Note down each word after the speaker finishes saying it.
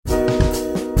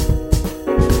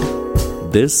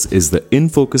This is the In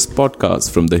Focus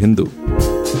podcast from The Hindu.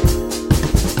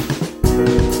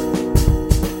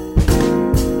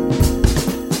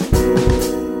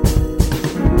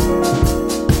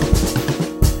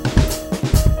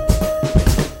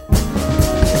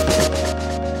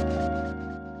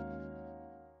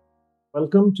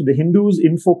 Welcome to the Hindu's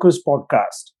In Focus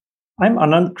podcast. I'm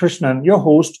Anant Krishnan, your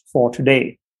host for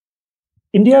today.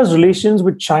 India's relations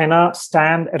with China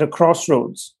stand at a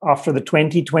crossroads after the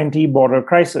 2020 border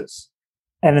crisis.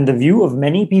 And in the view of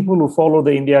many people who follow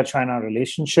the India-China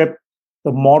relationship,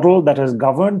 the model that has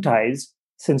governed ties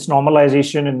since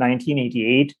normalization in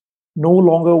 1988 no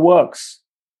longer works.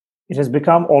 It has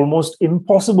become almost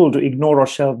impossible to ignore or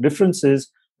shelve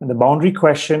differences, and the boundary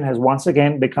question has once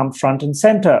again become front and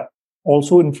center,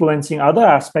 also influencing other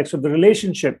aspects of the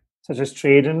relationship, such as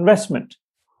trade and investment.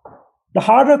 The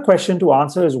harder question to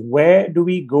answer is, where do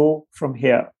we go from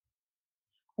here?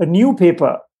 A new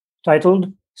paper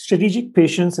titled Strategic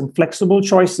Patience and Flexible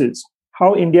Choices,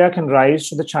 How India Can Rise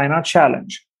to the China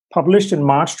Challenge, published in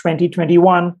March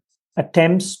 2021,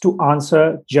 attempts to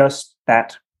answer just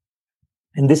that.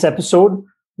 In this episode,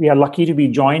 we are lucky to be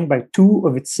joined by two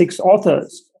of its 6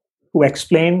 authors who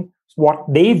explain what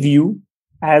they view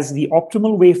as the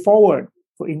optimal way forward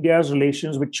for India's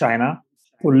relations with China,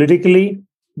 politically,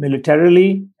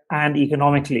 militarily, and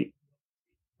economically.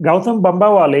 Gautam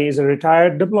Bambawale is a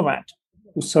retired diplomat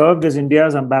who served as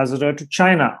India's ambassador to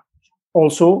China,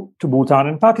 also to Bhutan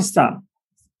and Pakistan.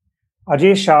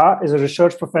 Ajay Shah is a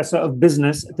research professor of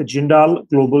business at the Jindal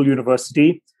Global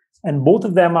University, and both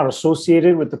of them are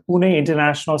associated with the Pune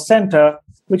International Center,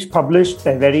 which published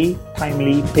their very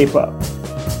timely paper.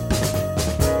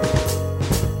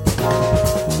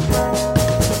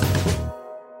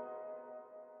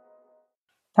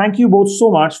 Thank you both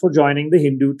so much for joining The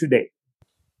Hindu today.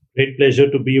 Great pleasure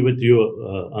to be with you,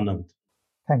 Anant.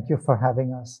 Thank you for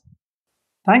having us.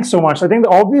 Thanks so much. I think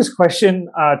the obvious question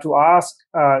to ask,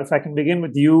 if I can begin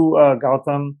with you,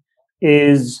 Gautam,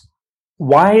 is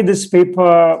why this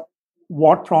paper?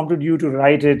 What prompted you to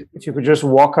write it? If you could just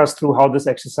walk us through how this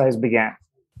exercise began.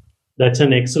 That's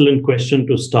an excellent question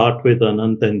to start with,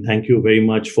 Anant, and thank you very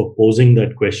much for posing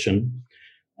that question.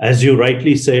 As you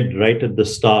rightly said right at the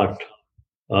start,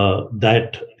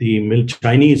 that the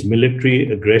Chinese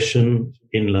military aggression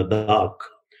in Ladakh,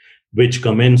 which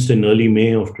commenced in early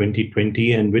May of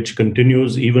 2020 and which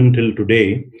continues even till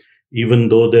today, even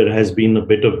though there has been a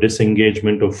bit of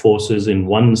disengagement of forces in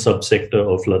one subsector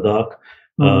of Ladakh,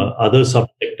 other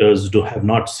subsectors have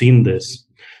not seen this.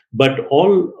 But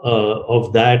all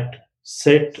of that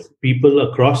set people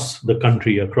across the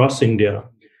country, across India,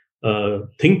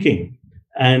 thinking.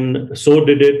 And so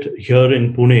did it here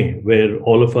in Pune, where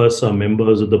all of us are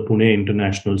members of the Pune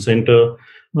International Center,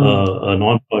 a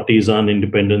non-partisan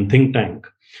independent think tank.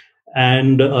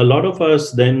 And a lot of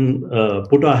us then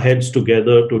put our heads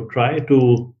together to try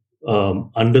to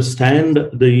understand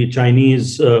the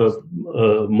Chinese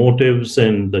motives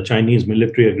and the Chinese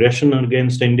military aggression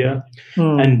against India,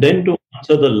 and then to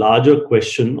answer the larger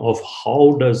question of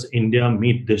how does India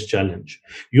meet this challenge.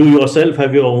 You yourself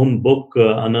have your own book,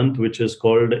 Anant, which is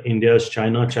called India's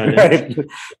China Challenge. Right.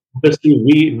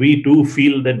 Obviously, we do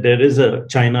feel that there is a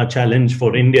China challenge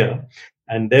for India,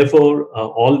 and therefore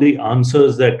all the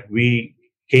answers that we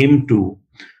came to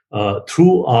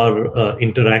through our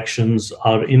interactions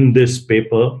are in this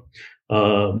paper.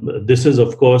 This is,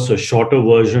 of course, a shorter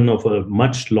version of a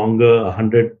much longer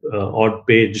 100-odd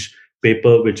page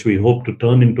paper, which we hope to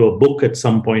turn into a book at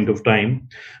some point of time.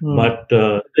 But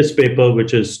this paper,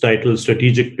 which is titled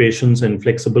Strategic Patience and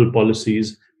Flexible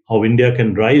Policies, How India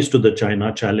Can Rise to the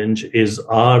China Challenge,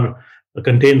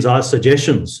 contains our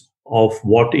suggestions of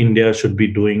what India should be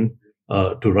doing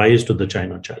to rise to the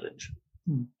China challenge.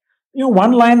 You know,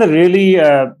 one line that really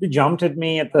jumped at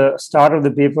me at the start of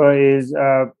the paper is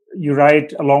you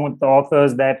write, along with the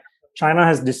authors, that China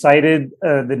has decided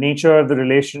the nature of the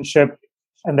relationship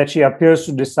and that she appears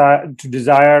to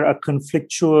desire a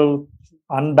conflictual,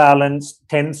 unbalanced,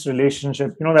 tense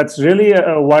relationship. You know, that's really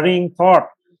a worrying thought.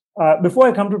 Before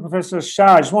I come to Professor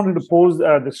Shah, I just wanted to pose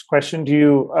this question to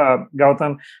you,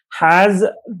 Gautam. Has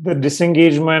the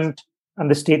disengagement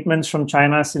and the statements from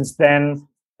China since then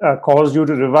caused you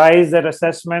to revise that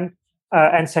assessment?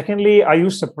 And secondly, are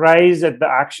you surprised at the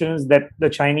actions that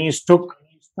the Chinese took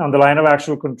on the line of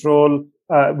actual control,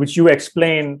 which you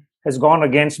explain has gone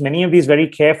against many of these very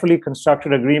carefully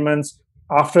constructed agreements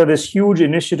after this huge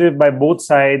initiative by both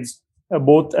sides,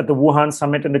 both at the Wuhan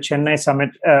summit and the Chennai summit?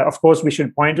 Of course, we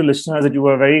should point to listeners that you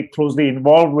were very closely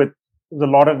involved with a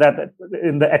lot of that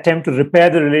in the attempt to repair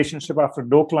the relationship after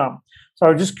Doklam. So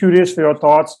I was just curious for your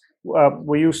thoughts.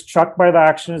 were you struck by the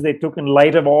actions they took in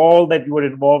light of all that you were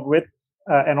involved with?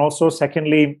 And also,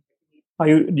 secondly,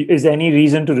 is there any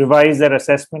reason to revise their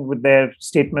assessment with their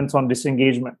statements on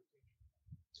disengagement?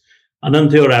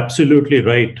 Anant, you're absolutely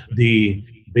right. The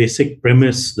basic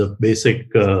premise, the basic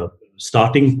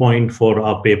starting point for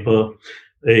our paper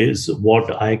is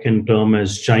what I can term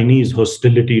as Chinese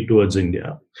hostility towards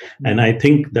India. And I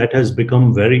think that has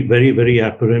become very, very, very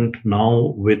apparent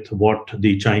now with what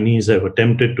the Chinese have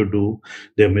attempted to do,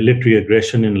 their military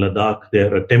aggression in Ladakh,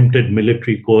 their attempted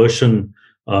military coercion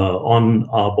on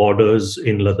our borders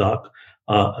in Ladakh.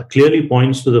 Clearly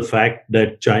points to the fact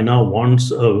that China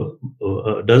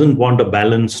doesn't want a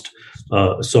balanced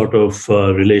sort of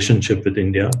relationship with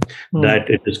India, that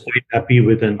it is quite happy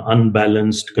with an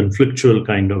unbalanced, conflictual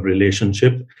kind of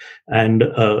relationship. And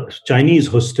Chinese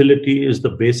hostility is the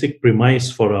basic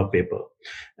premise for our paper.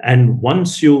 And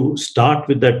once you start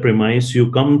with that premise,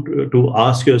 you come to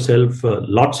ask yourself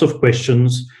lots of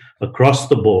questions across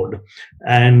the board.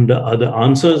 And the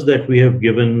answers that we have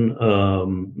given,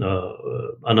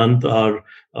 Anant, are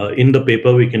in the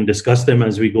paper. We can discuss them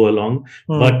as we go along.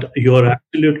 But you're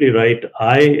absolutely right.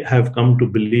 I have come to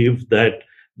believe that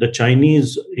the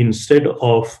Chinese, instead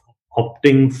of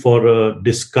opting for a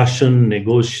discussion,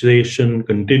 negotiation,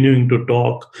 continuing to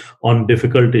talk on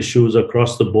difficult issues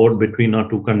across the board between our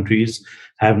two countries,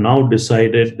 have now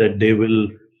decided that they will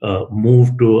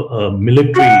move to a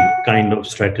military kind of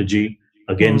strategy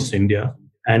against India.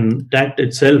 And that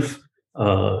itself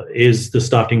is the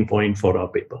starting point for our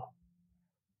paper.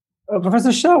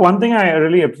 Professor Shah, one thing I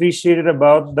really appreciated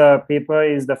about the paper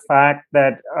is the fact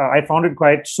that I found it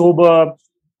quite sober,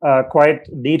 quite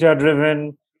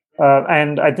data-driven.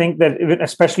 And I think that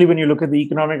especially when you look at the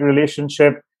economic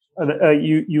relationship,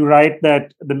 you write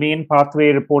that the main pathway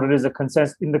reported is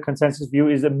in the consensus view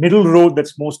is the middle road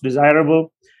that's most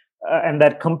desirable. And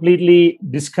that completely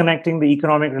disconnecting the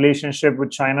economic relationship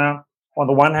with China on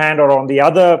the one hand, or on the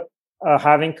other,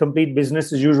 having complete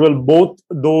business as usual, both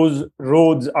those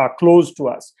roads are closed to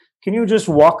us. Can you just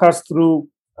walk us through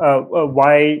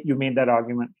why you made that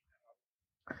argument?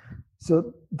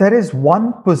 So there is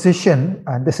one position,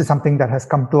 and this is something that has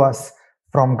come to us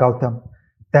from Gautam,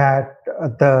 that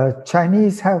the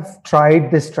Chinese have tried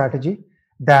this strategy,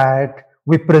 that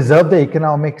we preserve the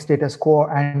economic status quo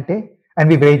ante, and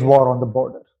we wage war on the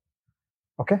border.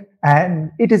 Okay.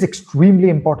 And it is extremely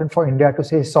important for India to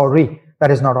say, sorry, that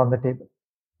is not on the table.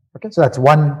 Okay. So that's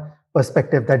one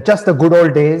perspective, that just the good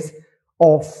old days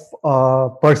of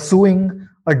pursuing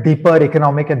a deeper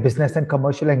economic and business and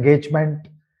commercial engagement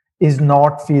is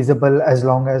not feasible as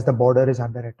long as the border is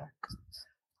under attack.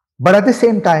 But at the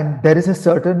same time, there is a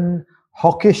certain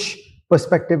hawkish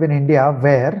perspective in India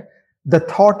where the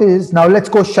thought is, now let's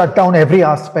go shut down every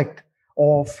aspect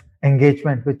of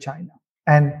engagement with China.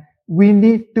 And we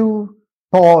need to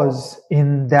pause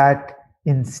in that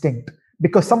instinct,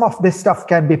 because some of this stuff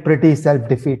can be pretty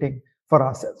self-defeating for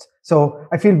ourselves. So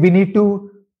I feel we need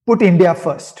to put India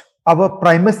first. Our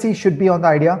primacy should be on the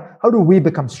idea, how do we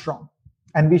become strong?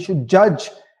 And we should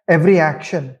judge every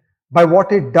action by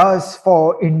what it does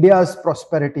for India's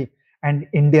prosperity and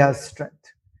India's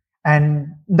strength, and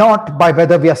not by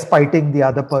whether we are spiting the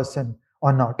other person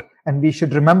or not. And we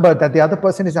should remember that the other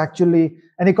person is actually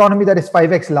an economy that is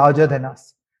 5x larger than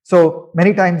us. So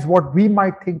many times what we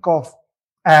might think of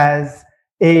as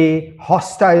a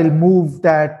hostile move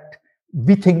that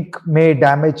we think may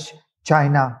damage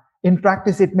China, in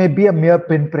practice, it may be a mere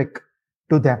pinprick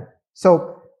to them.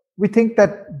 So we think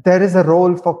that there is a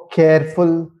role for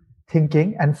careful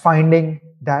thinking and finding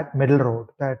that middle road,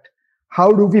 that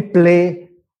how do we play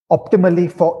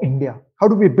optimally for India? How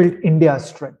do we build India's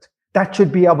strength? That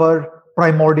should be our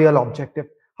primordial objective.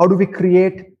 How do we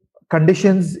create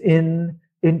conditions in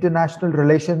international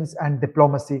relations and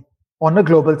diplomacy on a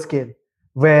global scale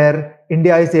where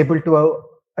India is able to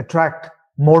attract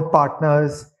more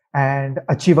partners and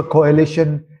achieve a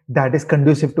coalition that is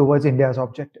conducive towards India's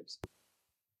objectives?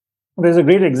 There's a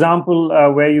great example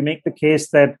where you make the case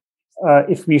that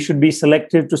if we should be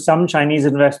selective to some Chinese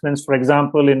investments, for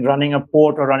example, in running a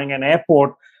port or running an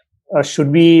airport,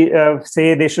 should we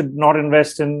say they should not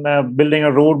invest in building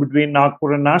a road between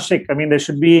Nagpur and Nashik? I mean, there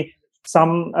should be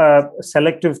some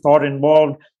selective thought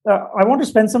involved. I want to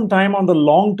spend some time on the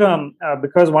long term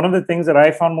because one of the things that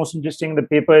I found most interesting in the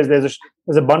paper is there's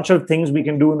a bunch of things we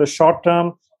can do in the short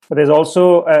term, but there's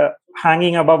also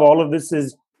hanging above all of this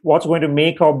is what's going to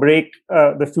make or break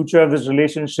the future of this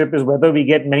relationship is whether we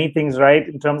get many things right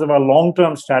in terms of our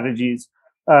long-term strategies.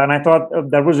 And I thought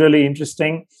that was really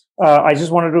interesting. I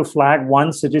just wanted to flag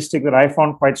one statistic that I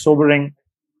found quite sobering.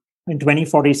 In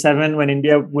 2047, when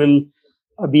India will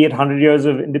be it 100 years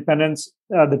of independence.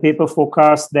 The paper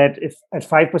forecasts that if at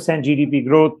 5% GDP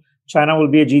growth, China will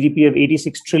be a GDP of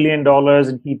 $86 trillion in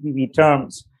PPP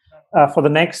terms. For the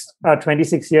next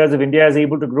 26 years, if India is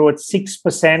able to grow at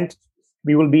 6%,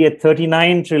 we will be at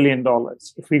 $39 trillion.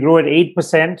 If we grow at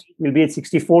 8%, we'll be at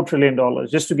 $64 trillion.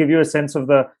 Just to give you a sense of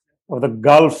the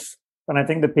gulf, and I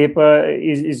think the paper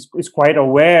is quite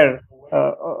aware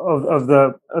of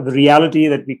the reality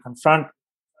that we confront.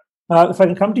 If I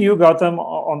can come to you,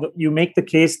 Gautam, you make the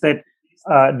case that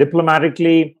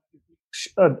diplomatically,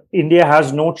 India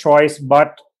has no choice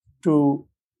but to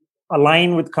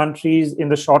align with countries in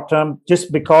the short term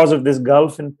just because of this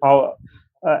gulf in power.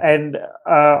 And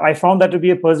I found that to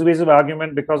be a persuasive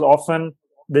argument, because often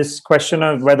this question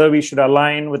of whether we should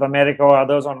align with America or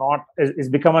others or not is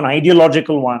become an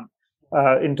ideological one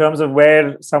in terms of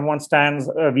where someone stands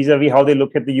vis-a-vis how they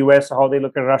look at the US, or how they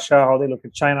look at Russia, how they look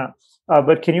at China.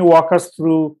 But can you walk us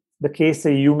through the case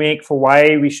that you make for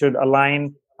why we should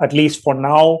align, at least for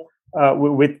now,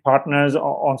 with partners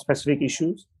on specific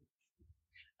issues?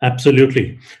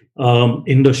 Absolutely.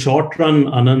 In the short run,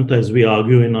 Anant, as we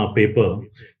argue in our paper,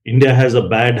 India has a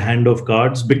bad hand of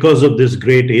cards because of this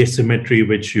great asymmetry,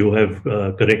 which you have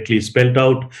correctly spelled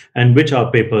out and which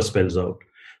our paper spells out.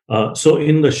 So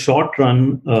in the short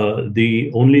run,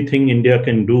 the only thing India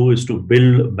can do is to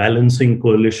build balancing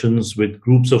coalitions with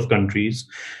groups of countries.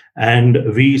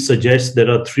 And we suggest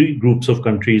there are three groups of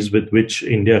countries with which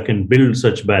India can build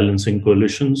such balancing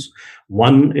coalitions.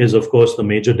 One is, of course, the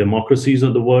major democracies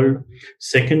of the world.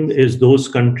 Second is those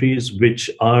countries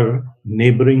which are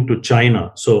neighboring to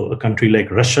China. So a country like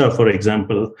Russia, for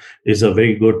example, is a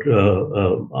very good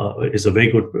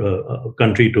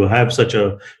country to have such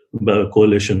a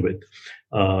coalition with,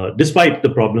 despite the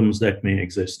problems that may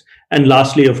exist. And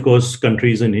lastly, of course,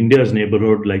 countries in India's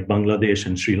neighborhood like Bangladesh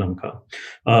and Sri Lanka.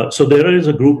 So there is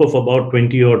a group of about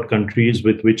 20 odd countries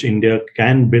with which India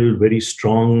can build very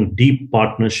strong, deep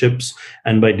partnerships.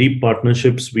 And by deep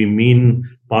partnerships, we mean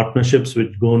partnerships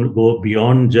which go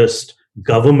beyond just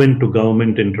government to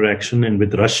government interaction. And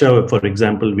with Russia, for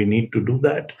example, we need to do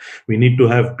that. We need to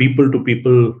have people to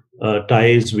people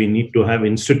ties. We need to have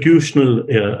institutional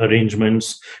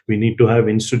arrangements. We need to have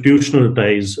institutional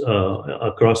ties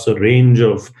across a range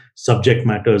of subject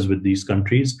matters with these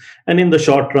countries. And in the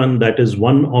short run, that is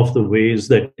one of the ways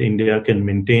that India can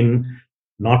maintain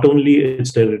not only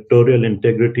its territorial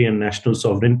integrity and national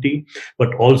sovereignty,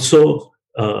 but also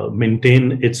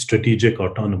maintain its strategic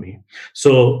autonomy.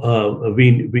 So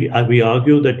we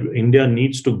argue that India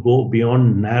needs to go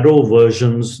beyond narrow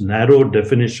versions, narrow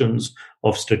definitions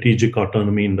of strategic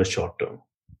autonomy in the short term.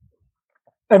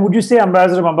 And would you say,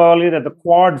 Ambassador Mambawali, that the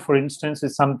Quad, for instance,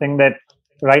 is something that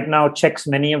right now checks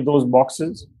many of those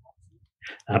boxes?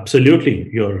 Absolutely.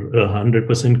 You're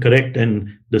 100% correct. And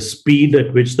the speed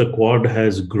at which the Quad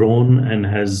has grown and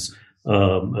has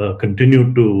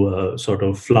continued to sort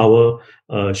of flower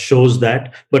shows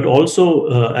that. But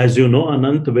also, as you know,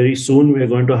 Anant, very soon we are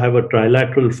going to have a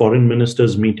trilateral foreign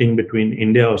ministers meeting between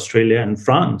India, Australia, and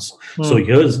France. So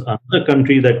here's another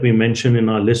country that we mention in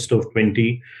our list of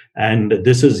 20. And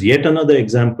this is yet another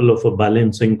example of a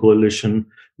balancing coalition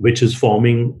which is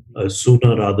forming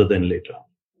sooner rather than later.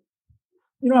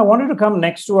 I wanted to come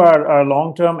next to our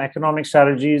long-term economic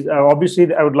strategies.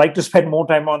 Obviously, I would like to spend more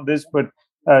time on this, but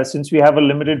since we have a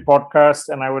limited podcast,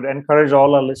 and I would encourage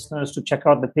all our listeners to check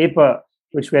out the paper,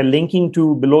 which we are linking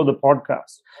to below the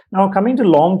podcast. Now, coming to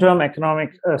long-term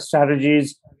economic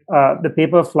strategies, the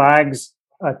paper flags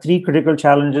three critical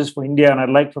challenges for India, and I'd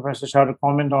like Professor Shah to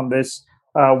comment on this.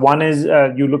 One is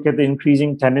you look at the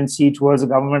increasing tendency towards the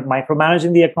government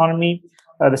micromanaging the economy.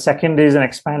 The second is an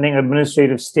expanding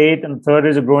administrative state, and the third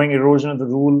is a growing erosion of the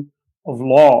rule of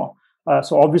law.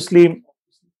 So obviously,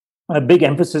 a big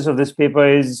emphasis of this paper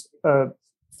is, to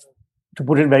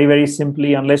put it very, very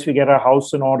simply, unless we get our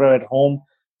house in order at home,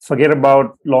 forget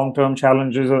about long-term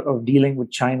challenges of dealing with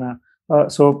China.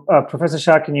 So Professor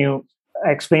Shah, can you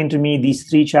explain to me these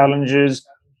three challenges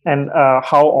and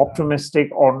how optimistic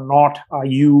or not are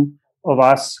you of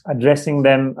us addressing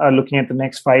them looking at the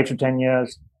next 5 to 10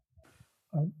 years?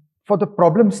 For the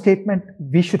problem statement,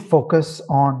 we should focus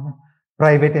on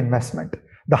private investment.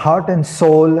 The heart and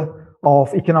soul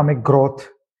of economic growth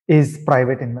is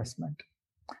private investment.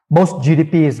 Most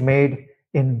GDP is made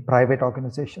in private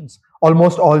organizations.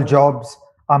 Almost all jobs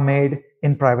are made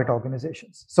in private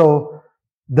organizations. So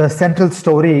the central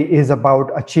story is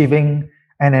about achieving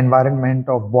an environment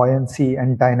of buoyancy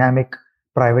and dynamic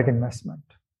private investment.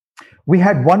 We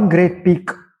had one great peak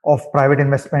of private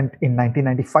investment in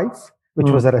 1995, which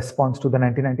was a response to the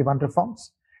 1991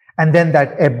 reforms. And then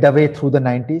that ebbed away through the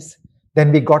 90s.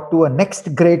 Then we got to a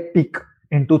next great peak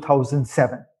in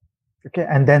 2007. Okay,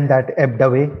 and then that ebbed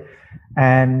away.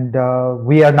 And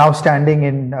we are now standing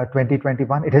in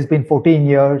 2021. It has been 14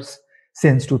 years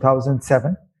since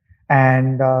 2007.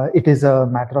 And it is a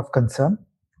matter of concern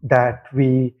that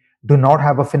we do not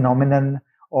have a phenomenon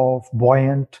of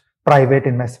buoyant private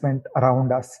investment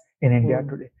around us in India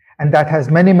today. And that has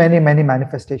many, many, many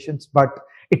manifestations, but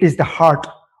it is the heart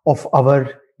of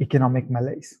our economic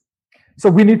malaise. So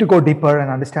we need to go deeper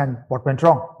and understand what went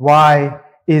wrong. Why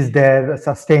is there a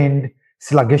sustained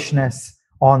sluggishness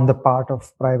on the part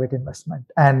of private investment?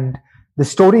 And the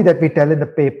story that we tell in the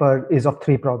paper is of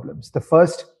three problems. The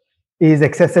first is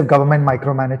excessive government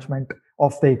micromanagement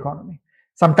of the economy.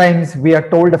 Sometimes we are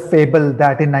told a fable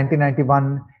that in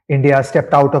 1991, India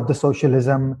stepped out of the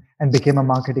socialism and became a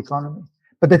market economy.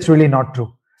 But that's really not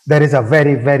true. There is a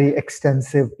very, very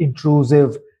extensive,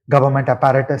 intrusive government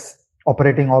apparatus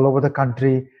operating all over the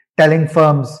country, telling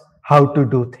firms how to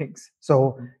do things.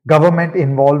 So government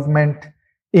involvement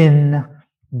in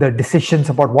the decisions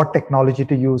about what technology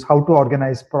to use, how to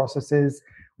organize processes,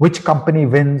 which company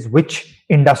wins, which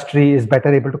industry is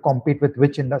better able to compete with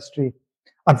which industry.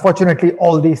 Unfortunately,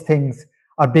 all these things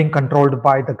are being controlled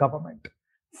by the government.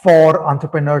 For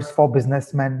entrepreneurs, for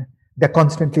businessmen, they're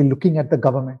constantly looking at the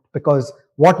government, because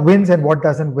what wins and what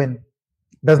doesn't win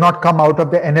does not come out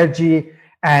of the energy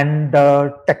and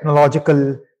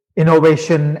technological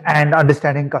innovation and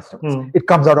understanding customers. It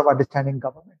comes out of understanding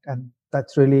government. And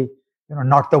that's really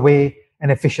not the way an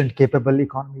efficient, capable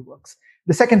economy works.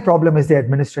 The second problem is the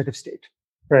administrative state.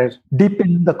 Right. Deep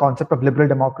in the concept of liberal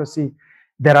democracy,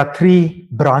 there are three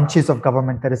branches of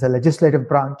government. There is a legislative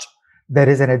branch, there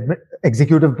is an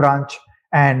executive branch,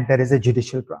 and there is a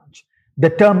judicial branch. The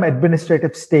term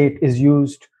administrative state is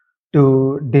used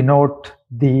to denote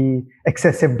the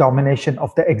excessive domination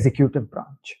of the executive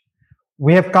branch.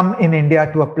 We have come in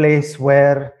India to a place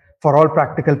where, for all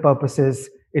practical purposes,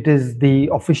 it is the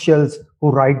officials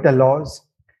who write the laws.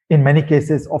 In many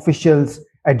cases, officials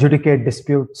adjudicate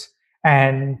disputes,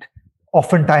 and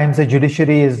oftentimes the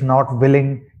judiciary is not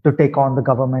willing to take on the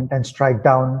government and strike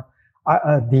down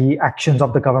the actions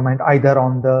of the government, either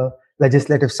on the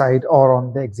legislative side or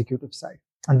on the executive side.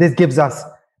 And this gives us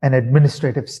an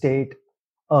administrative state,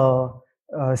 a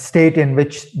state in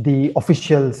which the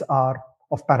officials are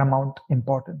of paramount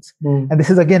importance. And this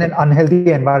is again an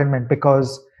unhealthy environment,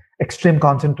 because extreme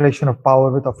concentration of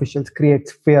power with officials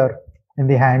creates fear in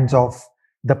the hands of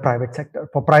the private sector.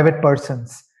 For private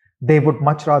persons, they would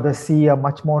much rather see a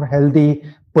much more healthy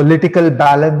political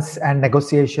balance and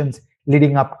negotiations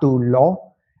leading up to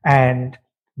law, and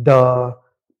the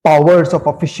powers of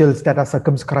officials that are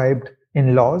circumscribed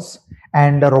in laws,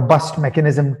 and a robust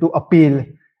mechanism to appeal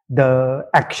the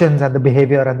actions and the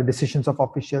behavior and the decisions of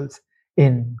officials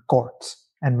in courts.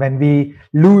 And when we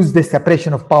lose this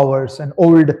separation of powers, an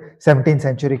old 17th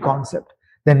century concept,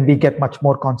 then we get much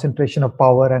more concentration of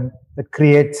power, and that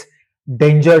creates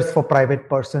dangers for private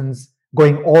persons,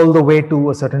 going all the way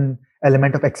to a certain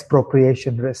element of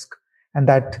expropriation risk. And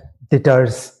that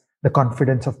deters the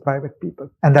confidence of private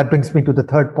people. And that brings me to the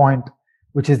third point,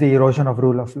 which is the erosion of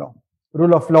rule of law.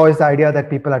 Rule of law is the idea that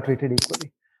people are treated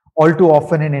equally. All too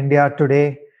often in India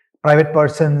today, private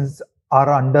persons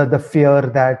are under the fear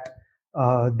that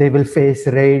they will face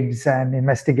raids and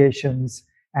investigations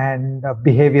and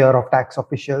behavior of tax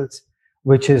officials,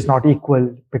 which is not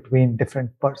equal between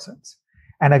different persons.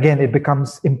 And again, it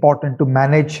becomes important to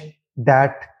manage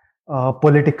that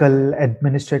political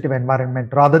administrative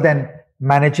environment rather than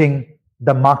managing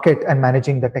the market and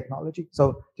managing the technology.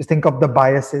 So just think of the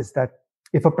biases that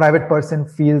if a private person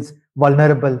feels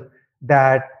vulnerable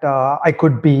that I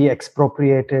could be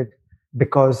expropriated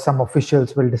because some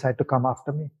officials will decide to come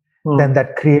after me, then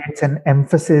that creates an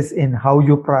emphasis in how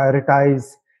you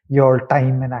prioritize your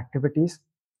time and activities.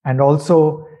 And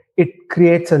also it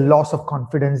creates a loss of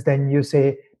confidence. Then you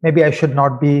say, maybe I should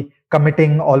not be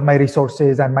committing all my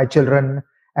resources and my children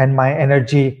and my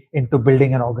energy into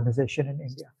building an organization in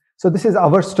India. So this is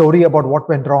our story about what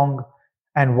went wrong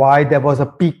and why there was a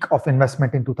peak of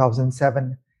investment in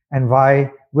 2007 and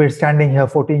why we're standing here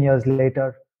 14 years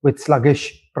later with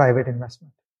sluggish private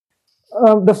investment.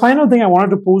 The final thing I wanted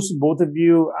to pose to both of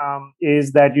you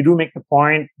is that you do make the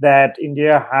point that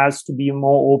India has to be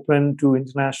more open to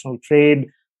international trade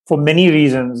for many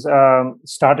reasons,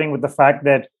 starting with the fact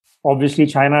that obviously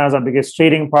China is our biggest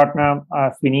trading partner.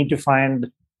 If we need to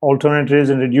find alternatives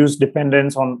and reduce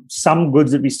dependence on some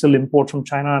goods that we still import from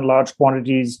China in large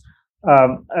quantities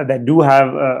that do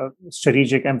have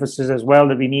strategic emphasis as well,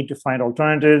 that we need to find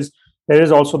alternatives. There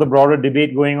is also the broader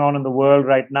debate going on in the world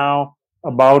right now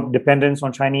about dependence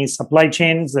on Chinese supply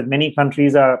chains, that many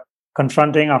countries are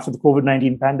confronting after the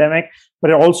COVID-19 pandemic.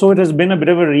 But it has been a bit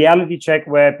of a reality check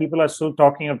where people are still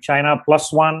talking of China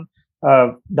plus one,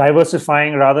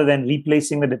 diversifying rather than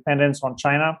replacing the dependence on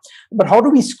China. But how do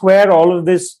we square all of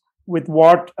this with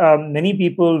what many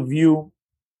people view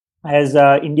as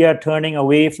India turning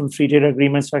away from free trade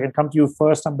agreements? So I can come to you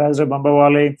first, Ambassador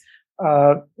Bambawale.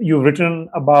 You've written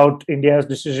about India's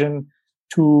decision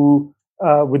to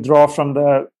withdraw from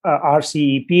the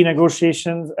RCEP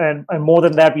negotiations. And more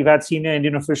than that, we've had senior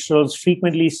Indian officials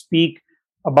frequently speak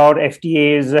about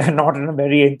FTAs, not in a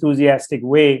very enthusiastic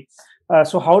way.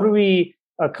 So how do we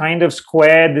kind of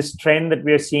square this trend that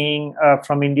we're seeing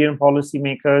from Indian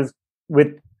policymakers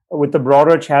with the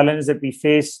broader challenge that we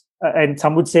face? And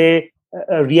some would say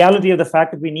a reality of the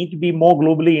fact that we need to be more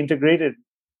globally integrated.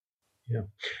 Yeah,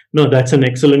 no, that's an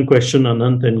excellent question,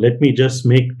 Anant. And let me just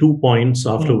make 2 points,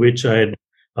 after which I'd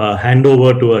hand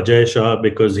over to Ajay Shah,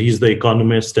 because he's the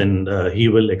economist and he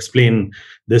will explain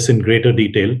this in greater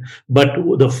detail. But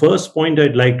the first point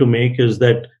I'd like to make is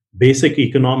that basic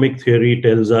economic theory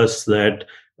tells us that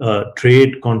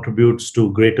trade contributes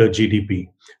to greater GDP.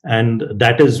 And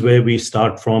that is where we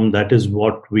start from. That is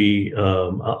what we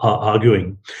are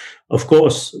arguing. Of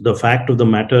course, the fact of the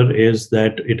matter is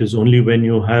that it is only when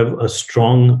you have a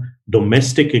strong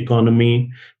domestic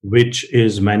economy, which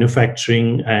is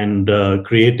manufacturing and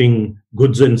creating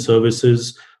goods and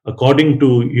services according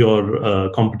to your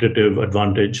competitive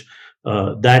advantage,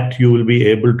 that you will be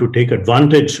able to take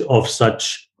advantage of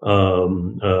such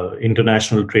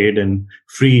international trade and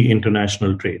free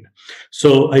international trade.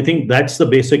 So I think that's the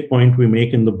basic point we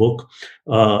make in the book.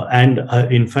 And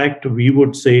in fact, we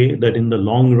would say that in the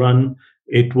long run,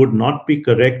 it would not be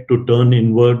correct to turn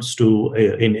inwards to,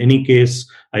 in any case,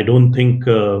 I don't think,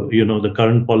 the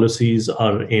current policies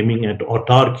are aiming at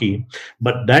autarky,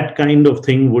 but that kind of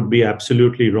thing would be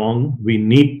absolutely wrong. We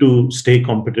need to stay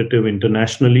competitive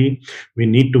internationally. We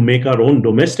need to make our own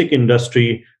domestic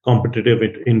industry competitive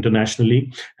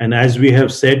internationally. And as we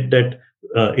have said that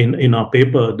in our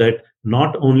paper, that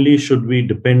not only should we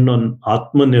depend on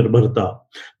Atmanirbharta,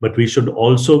 but we should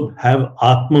also have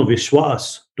Atma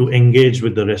Vishwas to engage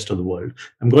with the rest of the world.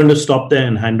 I'm going to stop there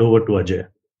and hand over to Ajay.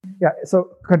 Yeah,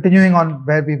 so continuing on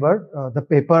where we were, the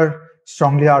paper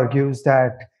strongly argues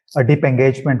that a deep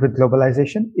engagement with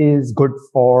globalization is good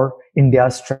for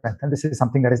India's strength. And this is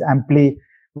something that is amply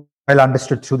well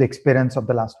understood through the experience of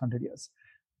the last 100 years.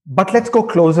 But let's go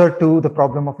closer to the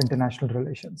problem of international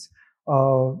relations.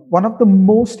 One of the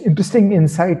most interesting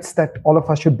insights that all of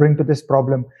us should bring to this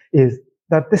problem is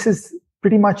that this is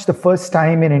pretty much the first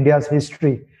time in India's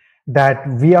history that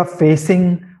we are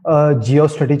facing a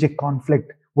geostrategic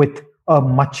conflict with a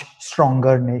much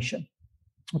stronger nation.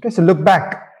 Okay, so look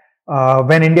back.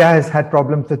 When India has had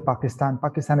problems with Pakistan,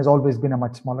 Pakistan has always been a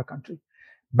much smaller country.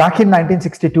 Back in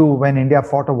 1962, when India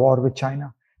fought a war with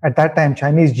China, at that time,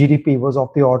 Chinese GDP was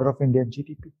of the order of Indian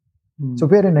GDP. So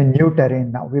we're in a new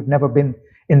terrain now. We've never been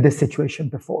in this situation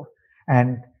before.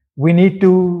 And we need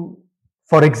to,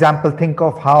 for example, think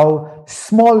of how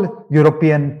small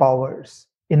European powers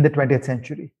in the 20th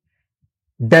century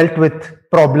dealt with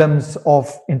problems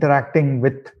of interacting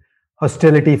with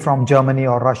hostility from Germany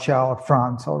or Russia or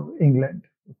France or England,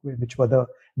 which were the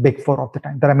big four of the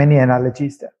time. There are many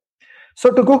analogies there. So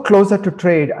to go closer to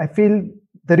trade, I feel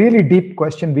the really deep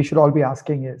question we should all be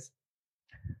asking is,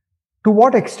 to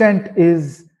what extent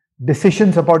is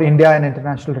decisions about India and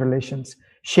international relations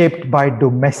shaped by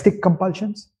domestic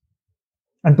compulsions?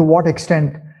 And to what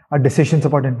extent are decisions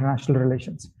about international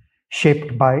relations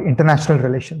shaped by international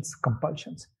relations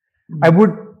compulsions? I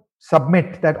would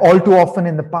submit that all too often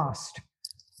in the past,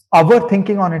 our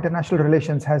thinking on international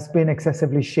relations has been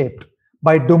excessively shaped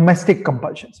by domestic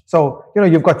compulsions. So,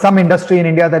 you've got some industry in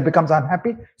India that becomes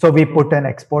unhappy, so we put an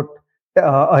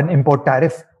import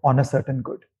tariff on a certain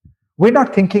good. We're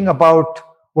not thinking about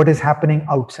what is happening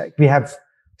outside. We have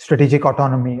strategic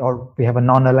autonomy, or we have a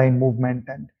non-aligned movement,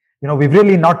 and we've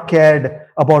really not cared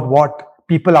about what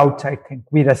people outside think.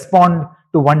 We respond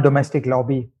to one domestic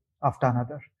lobby after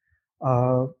another.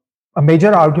 A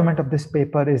major argument of this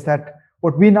paper is that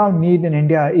what we now need in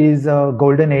India is a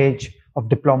golden age of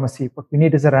diplomacy. What we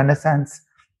need is a renaissance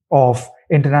of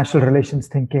international relations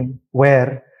thinking,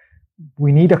 where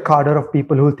we need a cadre of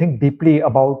people who think deeply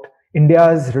about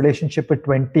India's relationship with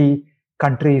 20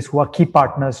 countries who are key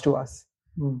partners to us.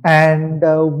 And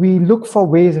we look for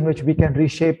ways in which we can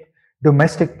reshape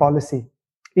domestic policy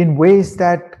in ways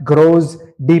that grows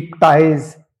deep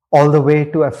ties all the way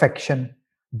to affection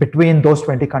between those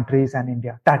 20 countries and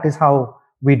India. That is how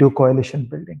we do coalition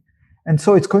building. And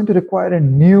so it's going to require a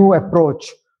new approach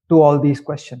to all these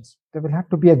questions. There will have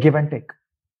to be a give and take.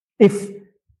 If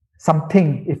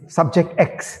something, if subject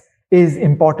X is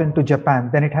important to Japan,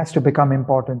 then it has to become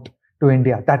important to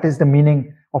India. That is the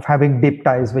meaning of having deep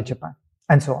ties with Japan,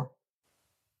 and so on.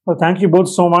 Well, thank you both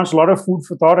so much. A lot of food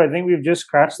for thought. I think we've just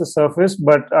scratched the surface,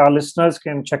 but our listeners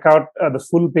can check out the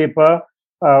full paper,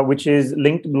 which is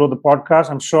linked below the podcast.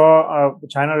 I'm sure the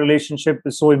China relationship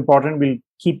is so important. We'll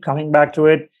keep coming back to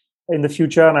it in the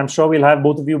future, and I'm sure we'll have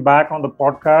both of you back on the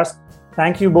podcast.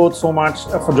 Thank you both so much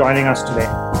for joining us today.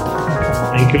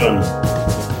 Thank you, Anand.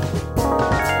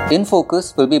 In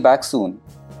Focus will be back soon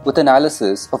with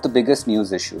analysis of the biggest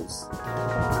news issues.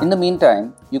 In the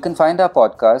meantime, you can find our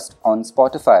podcast on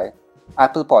Spotify,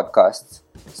 Apple Podcasts,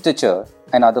 Stitcher,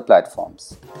 and other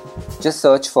platforms. Just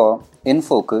search for In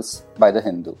Focus by The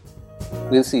Hindu.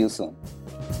 We'll see you soon.